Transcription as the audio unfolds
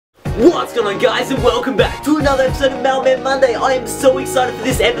What's going on, guys, and welcome back to another episode of Mailman Monday. I am so excited for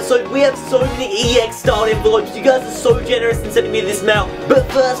this episode. We have so many EX style envelopes. You guys are so generous in sending me this mail.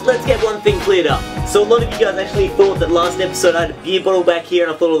 But first, let's get one thing cleared up. So a lot of you guys actually thought that last episode I had a beer bottle back here,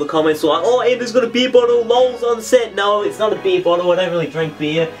 and I thought all the comments were like, oh, Amber's got a beer bottle, lol's on set. No, it's not a beer bottle. I don't really drink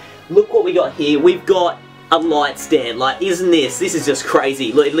beer. Look what we got here. We've got a light stand. Like, isn't this is just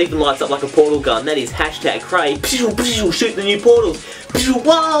crazy. Look, it even lights up like a portal gun. That is hashtag cray. Shoot the new portals.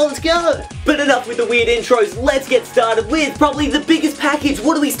 Wow, let's go. But enough with the weird intros. Let's get started with probably the biggest package.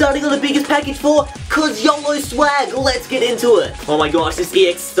 What are we starting on the biggest package for? Cause YOLO swag. Let's get into it. Oh my gosh, this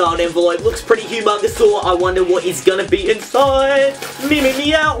EX styled envelope looks pretty humongous. So I wonder what is gonna be inside.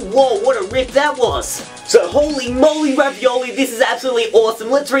 Meow. Whoa, what a rip that was. So holy moly ravioli, this is absolutely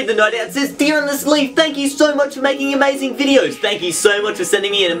awesome. Let's read the note out. It says, Dear UnlistedLeaf, thank you so much for making amazing videos. Thank you so much for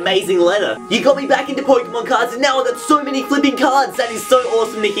sending me an amazing letter. You got me back into Pokemon cards and now I've got so many flipping cards. That is so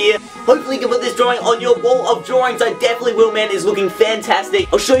awesome to hear. Hopefully you can put this drawing on your wall of drawings. I definitely will, man. It's looking fantastic.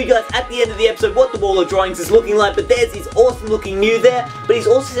 I'll show you guys at the end of the episode what the wall of drawings is looking like, but there's his awesome looking new there. But he's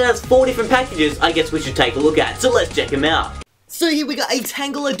also sent us 4 different packages I guess we should take a look at. So let's check him out. So here we got a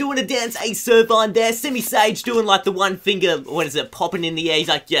Tangler doing a dance, a Servine there, Semi-Sage doing like the one finger, what is it, popping in the air. He's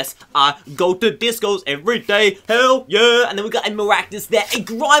like, yes, I go to discos every day, hell yeah. And then we got a Maractus there, a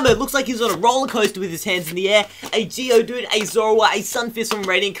Grimer, looks like he's on a roller coaster with his hands in the air, a Geodude, a Zorua, a Sunfist from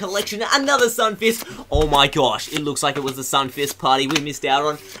Radiant Collection, another Sunfist. Oh my gosh, it looks like it was the Sunfist party we missed out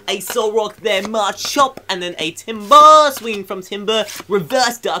on. A Solrock there, Marchop, and then a Timber, swinging from Timber,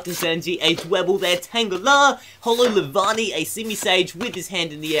 Reverse Darkness Energy, a Dwebble there, Tangela, Holo Levani, a Semi-Sage with his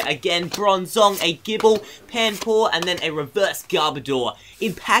hand in the air again, Bronzong, a Gibble, Panpour, and then a Reverse Garbodor.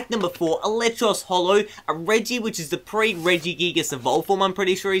 In pack number 4, Electros Holo, a Reggie, which is the pre-Regigigas Evolve form, I'm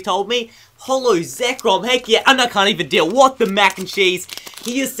pretty sure he told me. Holo Zekrom, heck yeah, and I can't even deal. What the mac and cheese.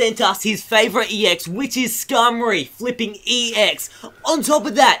 He has sent us his favourite EX, which is Skarmory, flipping EX. On top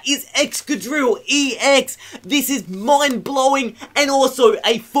of that is Excadrill EX. This is mind-blowing, and also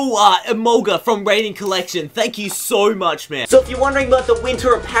a full art Emolga from Radiant Collection. Thank you so much, man. So if you're wondering about the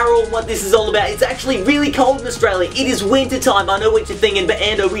winter apparel and what this is all about, it's actually really cold in Australia. It is winter time. I know what you're thinking, but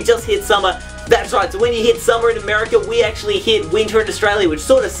Ando, we just hit summer. That's right, so when you hit summer in America, we actually hit winter in Australia, which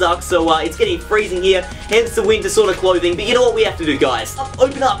sort of sucks, so it's getting freezing here, hence the winter sort of clothing. But you know what we have to do, guys?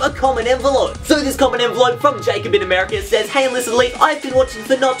 Open up a common envelope. So this common envelope from Jacob in America says, Hey UnlistedLeaf, I've been watching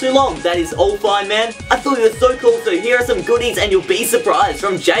for not too long. That is all fine, man. I thought you were so cool, so here are some goodies and you'll be surprised.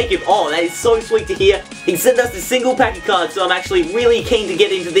 From Jacob. Oh, that is so sweet to hear. He sent us a single pack of cards, so I'm actually really keen to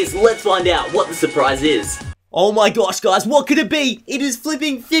get into this. Let's find out what the surprise is. Oh my gosh, guys, what could it be? It is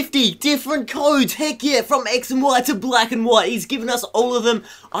flipping 50 different codes. Heck yeah, from X and Y to black and white. He's given us all of them.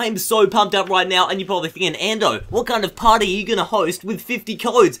 I am so pumped up right now, and you're probably thinking, Ando, what kind of party are you going to host with 50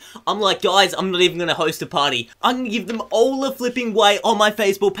 codes? I'm like, guys, I'm not even going to host a party. I'm going to give them all the flipping way on my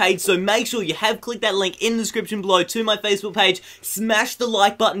Facebook page, so make sure you have clicked that link in the description below to my Facebook page. Smash the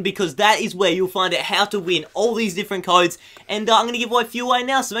like button, because that is where you'll find out how to win all these different codes, and I'm going to give away a few away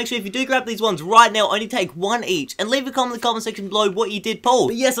now, so make sure if you do grab these ones right now, only take one each, and leave a comment in the comment section below what you did pull.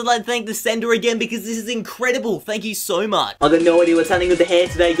 But yes, I'd like to thank the sender again because this is incredible. Thank you so much. I got no idea what's happening with the hair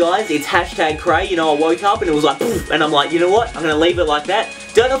today, guys. It's hashtag cray. You know, I woke up and it was like poof, and I'm like, you know what? I'm gonna leave it like that.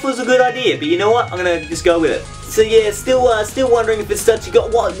 Don't know if it was a good idea, but you know what? I'm gonna just go with it. So yeah, still wondering if it's such a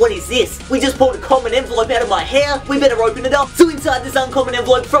good. What is this? We just pulled a common envelope out of my hair. We better open it up. So inside this uncommon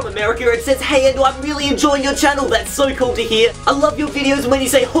envelope from America, it says, Hey Ando, I'm really enjoying your channel. That's so cool to hear. I love your videos, and when you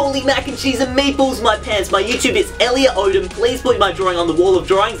say holy mac and cheese and meatballs, my pants. My YouTube is Elliot Odom. Please put my drawing on the wall of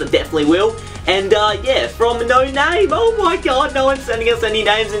drawings. I definitely will. And yeah, from no name. Oh my god, no one's sending us any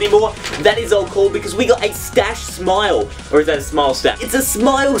names anymore. That is all cool because we got a stash smile. Or is that a smile stash? It's a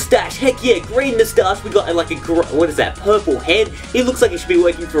smile stash. Heck yeah, green moustache. We got like a, what is that, purple head. He looks like he should be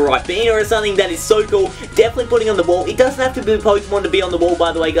working for Ribena or something. That is so cool. Definitely putting on the wall. It doesn't have to be Pokemon to be on the wall,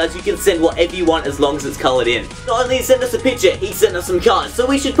 by the way, guys. You can send whatever you want as long as it's colored in. Not only send us a picture, he sent us some cards. So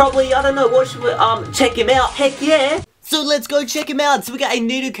we should probably, I don't know, what should we, check him out. Heck yeah. So let's go check him out. So we got a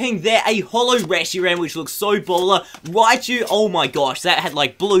Nidoking there, a Holo Reshiram, which looks so baller. Raichu, oh my gosh, that had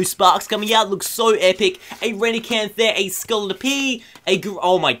like blue sparks coming out, looks so epic. A Renicanth there, a Scolipede,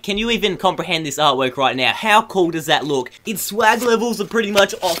 oh my, can you even comprehend this artwork right now? How cool does that look? Its swag levels are pretty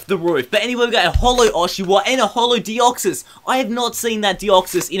much off the roof. But anyway, we got a Holo Oshiwa and a Holo Deoxys. I have not seen that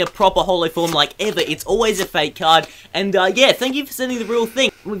Deoxys in a proper Holo form like ever. It's always a fake card. And yeah, thank you for sending the real thing.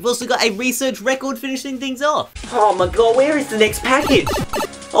 We've also got a Research Record finishing things off. Oh my god, where is the next package?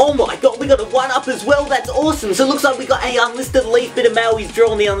 Oh my god, we got a 1-up as well, that's awesome. So it looks like we got a unlisted leaf bit of mail. He's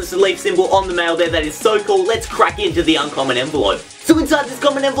drawn the unlisted leaf symbol on the mail there, that is so cool. Let's crack into the uncommon envelope. So inside this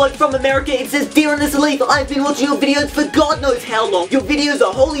common envelope from America, it says, "Dear Unlisted Leaf, I've been watching your videos for God knows how long. Your videos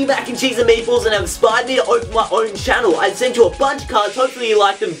are holy mac and cheese and meatballs and have inspired me to open my own channel. I've sent you a bunch of cards, hopefully you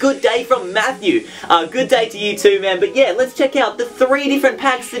like them. Good day from Matthew." Good day to you too, man. But yeah, let's check out the 3 different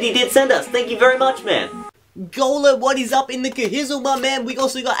packs that he did send us. Thank you very much, man. Gola, what is up in the kahizzle, my man? We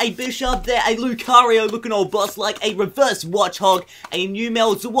also got a Bishop there, a Lucario looking all boss like, a Reverse Watchhog, a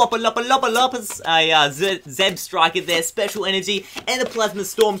Numel Zawapalopalopalopas, a Zeb Striker there, Special Energy, and a Plasma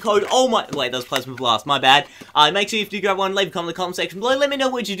Storm code. Oh my, wait, that was Plasma Blast, my bad. Make sure if you do grab one, leave a comment in the comment section below. Let me know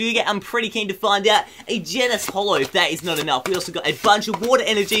what you do get. I'm pretty keen to find out. A Genis Hollow, if that is not enough. We also got a bunch of Water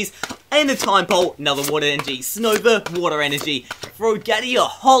Energies, and a Time Pole, another Water Energy, Snova, Water Energy, Frogatia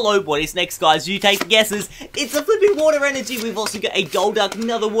Hollow. What is next, guys? You take the guesses. It's a flipping Water Energy. We've also got a Golduck,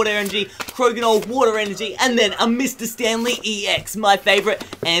 another Water Energy, Croagnon, Water Energy, and then a Mr. Stanley EX, my favorite,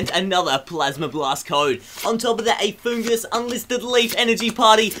 and another Plasma Blast code. On top of that, a Fungus, Unlisted Leaf Energy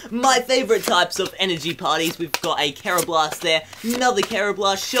Party, my favorite types of energy parties. We've got a Carablast there, another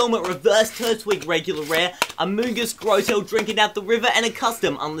Carablast, Shelmet Reverse, Turtwig Regular Rare, a Moongus Growtail drinking out the river, and a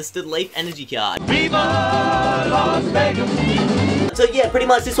custom Unlisted Leaf Energy card. Viva Las Vegas! So yeah, pretty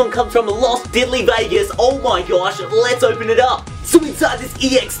much this one comes from Lost Diddly Vegas. Oh my gosh, let's open it up. So inside this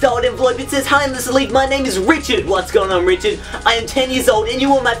EX styled envelope it says, "Hi Unlisted Leaf, my name is Richard." What's going on, Richard? "I am 10 years old and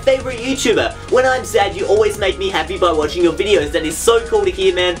you are my favorite YouTuber. When I'm sad, you always make me happy by watching your videos." That is so cool to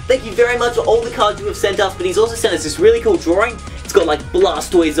hear, man. Thank you very much for all the cards you have sent us, but he's also sent us this really cool drawing. It's got like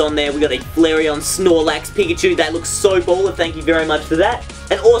Blastoise on there. We got a Flareon, Snorlax, Pikachu. That looks so baller. Thank you very much for that.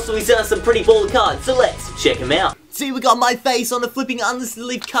 And also he sent us some pretty baller cards, so let's check them out. See, we got my face on a flipping Unlisted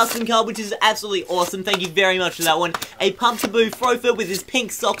Leaf custom card, which is absolutely awesome. Thank you very much for that one. A Pumptaboo Frofer with his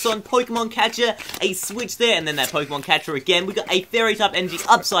pink socks on, Pokemon Catcher, a Switch there, and then that Pokemon Catcher again. We got a Fairy-type Energy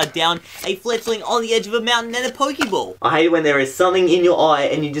upside down, a Fletchling on the edge of a mountain, and a Pokeball. I hate when there is something in your eye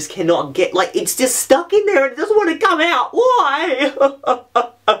and you just cannot get, like, it's just stuck in there and it doesn't want to come out. Why?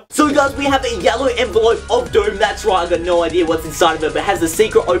 So guys, we have a yellow envelope of doom. That's right, I got no idea what's inside of it, but it has a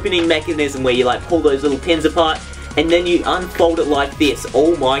secret opening mechanism where you like pull those little pins apart and then you unfold it like this.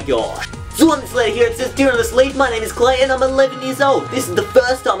 Oh my gosh. So on this letter here it says, "Dear Unlisted Leaf, my name is Clay and I'm 11 years old. This is the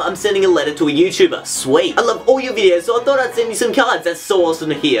first time I'm sending a letter to a YouTuber." Sweet. "I love all your videos, so I thought I'd send you some cards." That's so awesome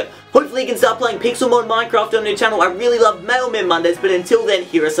to hear. "Hopefully you can start playing Pixelmon Minecraft on your channel. I really love Mailman Mondays, but until then,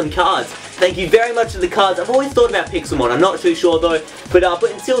 here are some cards." Thank you very much for the cards. I've always thought about Pixelmon. I'm not too sure though, but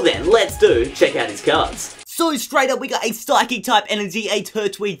until then, let's check out his cards. So straight up, we got a Psychic type Energy, a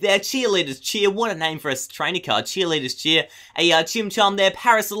Turtwig there, Cheerleader's Cheer, what a name for a trainer card, Cheerleader's Cheer, a Chimchar there,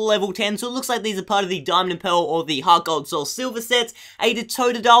 Paris level 10, so it looks like these are part of the Diamond and Pearl or the Heart Gold Soul Silver sets, a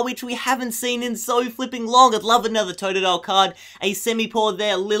Totodile, which we haven't seen in so flipping long. I'd love another Totodile card, a Semipaw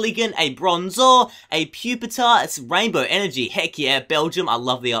there, Lilligant, a Bronzor, a Pupitar, it's Rainbow Energy, heck yeah, Belgium, I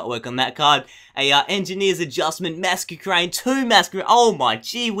love the artwork on that card, a Engineer's Adjustment, Masquerade, 2 Masquerade, oh my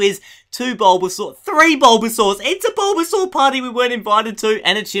gee whiz, 2 Bulbasaur, 3 Bulbasaurs, it's a Bulbasaur party we weren't invited to,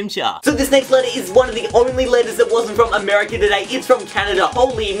 and a Chimchar. So this next letter is one of the only letters that wasn't from America today, it's from Canada.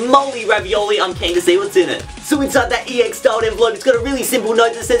 Holy moly ravioli, I'm keen to see what's in it. So inside that EX styled envelope, it's got a really simple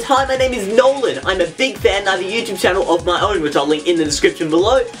note that says, "Hi, my name is Nolan. I'm a big fan, I have a YouTube channel of my own," which I'll link in the description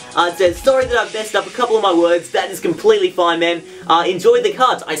below. It says, "Sorry that I've messed up a couple of my words, that is completely fine, man. Enjoy the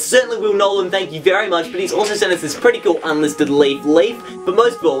cards." I certainly will, Nolan, thank you very much, but he's also sent us this pretty cool Unlisted Leaf. But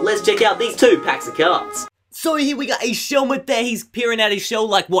most of all, let's check out these 2 packs of cards. So here we got a Shelmet there, he's peering out his shell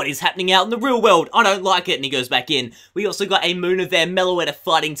like, what is happening out in the real world? I don't like it, and he goes back in. We also got a Mooner there, Meloetta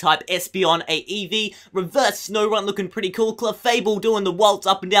fighting type, Espeon, a Eevee, Reverse Snorunt looking pretty cool, Clefable doing the waltz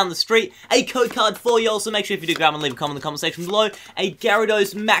up and down the street, a code card for you, also make sure if you do grab one, leave a comment in the comment section below, a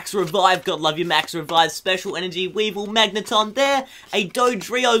Gyarados Max Revive, God love your Max Revive, Special Energy, Weevil, Magneton there, a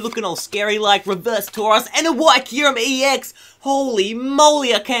Dodrio looking all scary like, Reverse Tauros, and a Wykyurem EX. Holy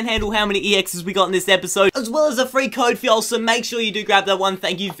moly, I can't handle how many EXs we got in this episode, as well as a free code for y'all, so make sure you do grab that one,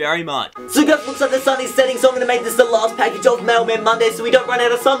 thank you very much. So guys, looks like the sun is setting, so I'm going to make this the last package of Mailman Monday so we don't run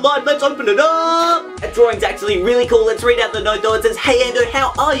out of sunlight. Let's open it up! That drawing's actually really cool. Let's read out the note though. It says, "Hey Ando,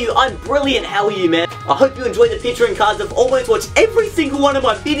 how are you? I'm brilliant, how are you, man? I hope you enjoyed the picture and cards. I've almost watched every single one of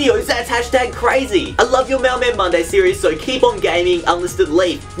my videos, that's hashtag crazy. I love your Mailman Monday series, so keep on gaming, Unlisted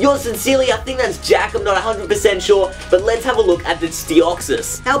Leaf." Yours sincerely, I think that's Jack, I'm not 100% sure, but let's have a look at this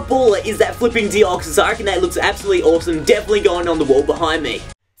Deoxys. How baller is that flipping Deoxys? I reckon that looks absolutely awesome, definitely going on the wall behind me.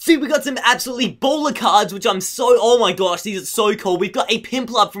 See, we got some absolutely baller cards, which oh my gosh, these are so cool. We've got a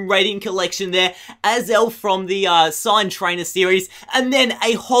Pimplub from Radiant Collection there, Azel from the Signed Trainer series, and then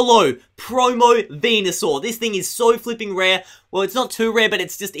a holo promo Venusaur. This thing is so flipping rare. Well, it's not too rare, but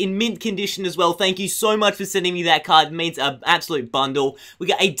it's just in mint condition as well. Thank you so much for sending me that card. It means an absolute bundle. We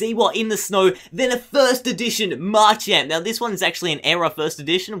got a D-Watt in the snow, then a first edition Marchamp. Now, this one's actually an error first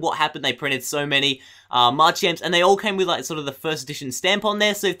edition. What happened? They printed so many Marchamps, and they all came with like sort of the first edition stamp on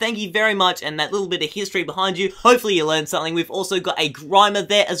there. So thank you very much, and that little bit of history behind you. Hopefully you learned something. We've also got a Grimer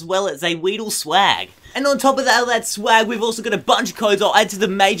there, as well as a Weedle swag. And on top of that swag, we've also got a bunch of codes I'll add to the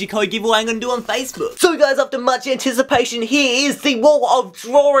major code giveaway I'm going to do on Facebook. So guys, after much anticipation, here is the wall of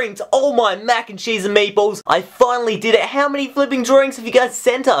drawings. Oh my mac and cheese and meatballs. I finally did it. How many flipping drawings have you guys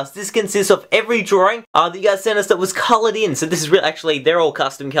sent us? This consists of every drawing that you guys sent us that was coloured in. So this is real. Actually, they're all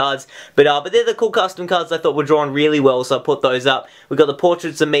custom cards. But they're the cool custom cards I thought were drawn really well, so I put those up. We've got the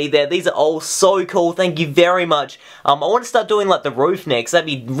portraits of me there. These are all so cool. Thank you very much. I want to start doing like the roof next. That'd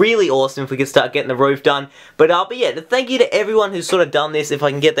be really awesome if we could start getting the roof done. But yeah, thank you to everyone who's sort of done this. If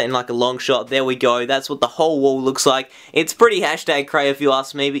I can get that in like a long shot, there we go. That's what the whole wall looks like. It's pretty hashtag cray if you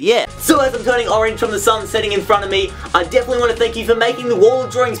ask me, but yeah. So as I'm turning orange from the sun setting in front of me, I definitely want to thank you for making the wall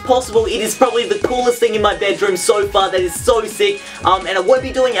of drawings possible. It is probably the coolest thing in my bedroom so far. That is so sick. And I won't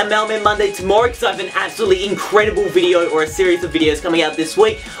be doing a Mailman Monday tomorrow because I have an absolutely incredible video or a series of videos coming out this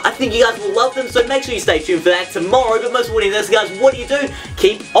week. I think you guys will love them, so make sure you stay tuned for that tomorrow. But most importantly, guys, what do?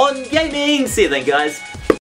 Keep on gaming. See you then, guys.